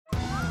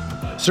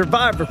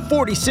Survivor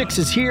 46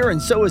 is here, and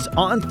so is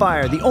On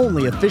Fire, the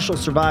only official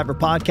Survivor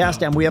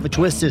podcast, and we have a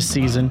twist this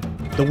season.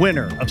 The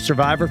winner of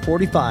Survivor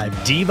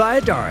 45, Dee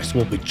Valladares,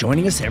 will be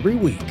joining us every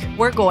week.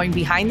 We're going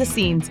behind the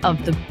scenes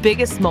of the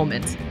biggest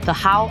moments, the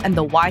how and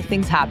the why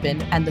things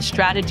happen, and the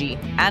strategy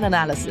and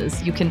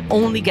analysis you can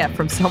only get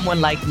from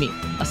someone like me,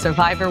 a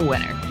Survivor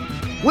winner.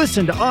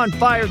 Listen to On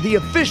Fire, the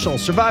official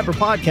Survivor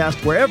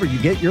podcast, wherever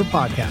you get your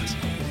podcasts.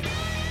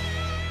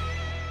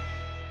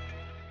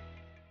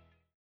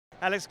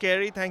 Alex,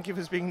 Carey, thank you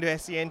for speaking to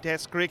SEN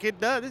Test Cricket.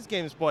 This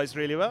game's poised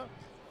really well.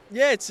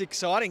 Yeah, it's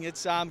exciting.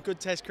 It's good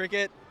Test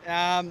cricket. Would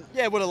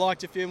have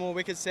liked a few more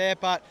wickets there,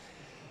 but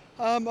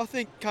I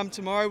think come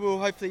tomorrow we'll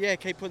hopefully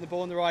keep putting the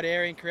ball in the right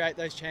area and create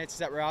those chances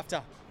that we're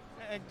after.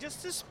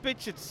 Just this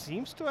pitch, it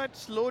seems to have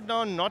slowed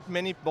down. Not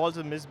many balls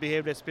have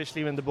misbehaved,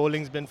 especially when the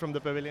bowling's been from the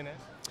pavilion end.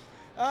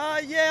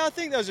 I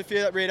think there was a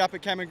few that reared up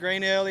at Cameron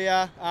Green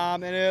earlier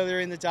and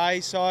earlier in the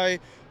day. So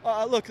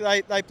look,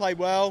 they played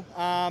well.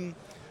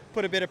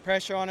 Put a bit of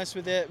pressure on us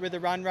with the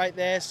run rate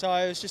there, so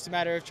it was just a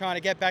matter of trying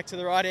to get back to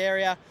the right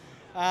area,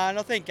 and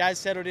I think Gaz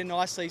settled in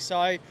nicely.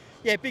 So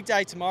big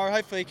day tomorrow.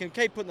 Hopefully we can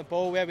keep putting the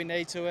ball where we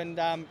need to and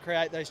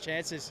create those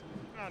chances.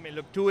 I mean,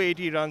 look,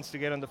 280 runs to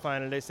get on the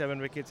final day, 7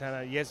 wickets,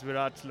 and yes,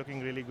 Virat's looking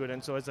really good,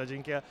 and so is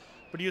Ajinkya,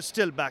 but you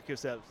still back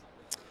yourselves.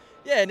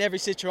 Yeah, in every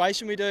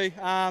situation we do.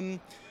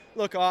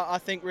 Look, I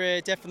think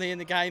we're definitely in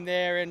the game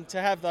there, and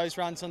to have those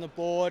runs on the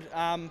board,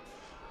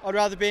 I'd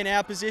rather be in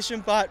our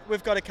position, but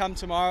we've got to come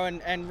tomorrow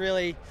and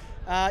really,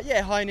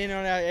 hone in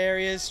on our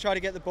areas, try to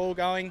get the ball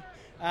going,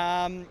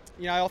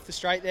 off the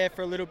straight there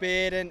for a little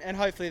bit, and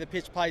hopefully the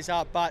pitch plays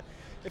up. But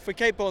if we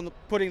keep on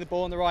putting the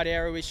ball in the right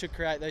area, we should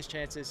create those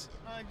chances.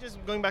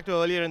 Just going back to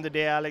earlier in the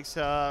day, Alex,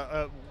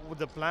 the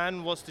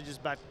plan was to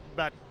just bat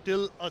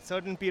till a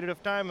certain period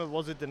of time, or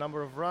was it the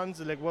number of runs?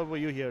 Like, what were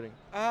you hearing?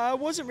 It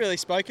wasn't really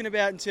spoken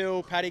about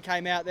until Paddy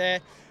came out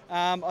there.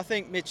 I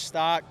think Mitch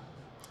Stark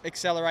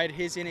accelerated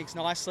his innings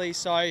nicely,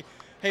 so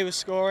he was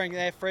scoring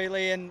there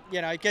freely, and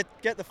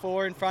get the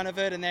 4 in front of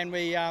it, and then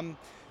we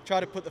try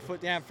to put the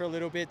foot down for a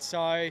little bit.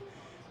 So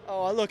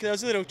look, there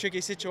was a little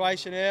tricky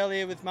situation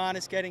earlier with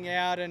Marnus getting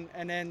out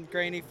and then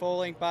Greeny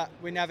falling, but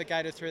we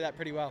navigated through that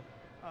pretty well.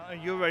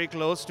 You were very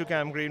close to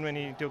Cam Green when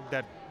he took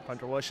that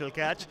controversial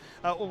catch.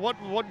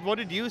 What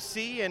did you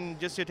see, and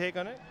just your take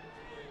on it?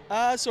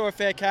 I saw a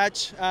fair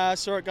catch,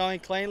 saw it going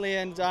cleanly,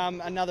 and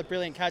another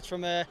brilliant catch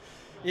from a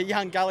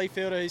young gully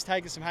fielder who's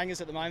taking some hangers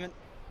at the moment.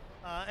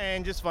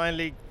 And just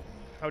finally,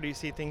 how do you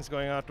see things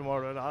going out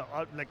tomorrow?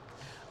 Like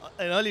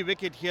an early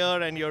wicket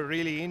here, and you're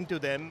really into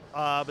them,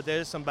 but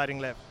there's some batting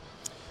left.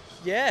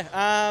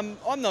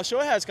 I'm not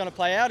sure how it's going to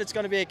play out. It's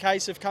going to be a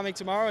case of coming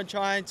tomorrow and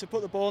trying to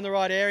put the ball in the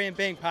right area and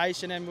being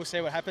patient, and we'll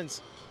see what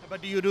happens.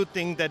 But do you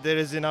think that there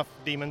is enough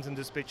demons in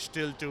this pitch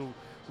still to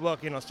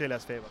work in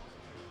Australia's favour?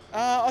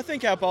 I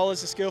think our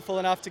bowlers are skillful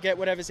enough to get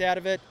whatever's out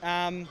of it.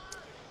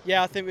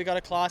 I think we've got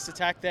a class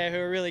attack there who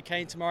are really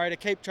keen tomorrow to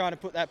keep trying to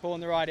put that ball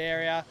in the right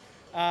area.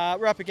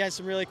 We're up against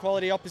some really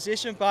quality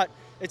opposition, but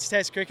it's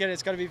Test cricket.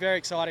 It's going to be very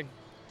exciting.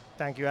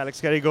 Thank you, Alex.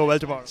 Carey, go well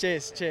tomorrow.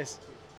 Cheers.